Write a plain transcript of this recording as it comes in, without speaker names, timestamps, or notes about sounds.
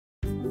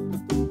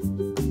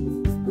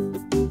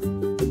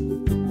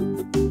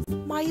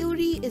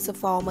Mayuri is a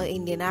former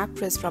Indian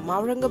actress from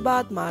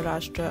Aurangabad,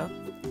 Maharashtra.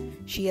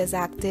 She has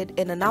acted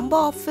in a number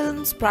of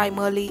films,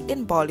 primarily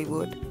in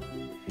Bollywood.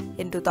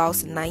 In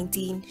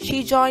 2019,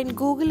 she joined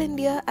Google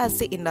India as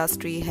the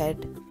industry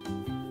head.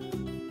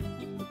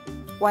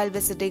 While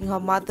visiting her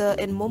mother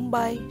in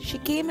Mumbai, she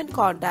came in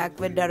contact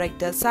with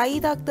director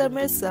Saeed Akhtar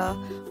Mirza,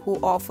 who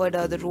offered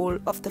her the role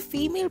of the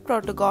female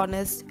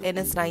protagonist in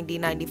his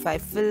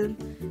 1995 film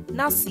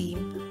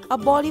Naseem, a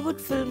Bollywood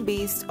film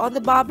based on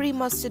the Babri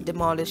Masjid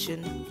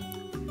demolition.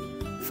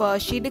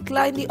 First, she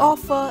declined the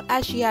offer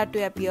as she had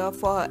to appear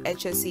for her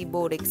HSC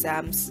board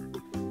exams.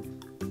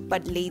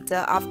 But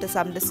later, after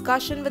some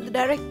discussion with the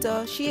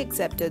director, she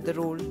accepted the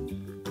role.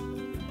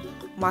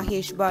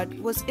 Mahesh Bhatt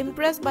was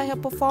impressed by her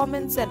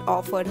performance and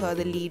offered her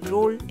the lead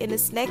role in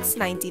his next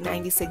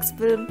 1996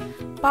 film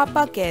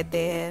Papa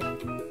Kehte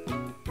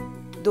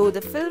Hai. Though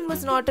the film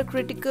was not a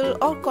critical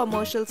or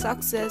commercial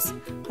success,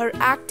 her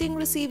acting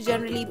received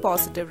generally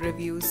positive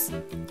reviews.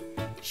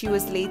 She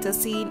was later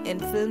seen in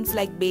films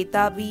like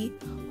Betabi,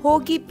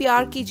 Hogi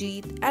Pyar Ki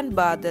Jeet and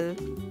Badal.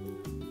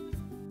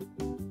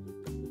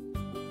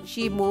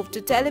 She moved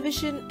to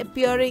television,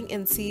 appearing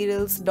in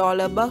serials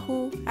Daular Bahu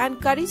and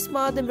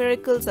Karisma The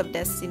Miracles of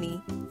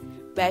Destiny,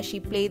 where she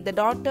played the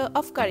daughter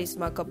of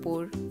Karisma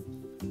Kapoor.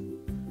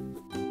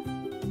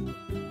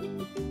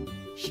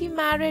 She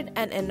married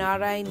an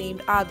NRI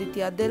named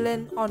Aditya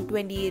Dhillon on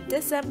 28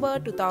 December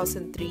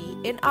 2003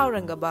 in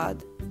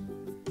Aurangabad.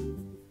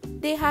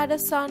 They had a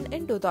son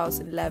in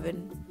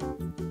 2011.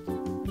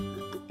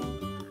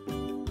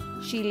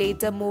 She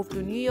later moved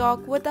to New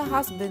York with her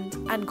husband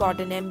and got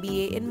an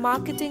MBA in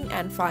marketing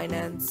and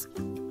finance.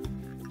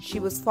 She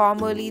was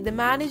formerly the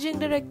managing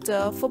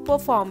director for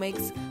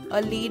Performix,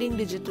 a leading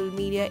digital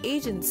media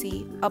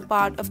agency, a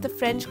part of the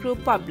French group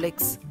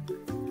Publix.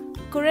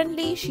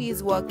 Currently, she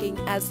is working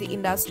as the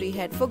industry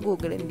head for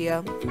Google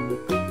India.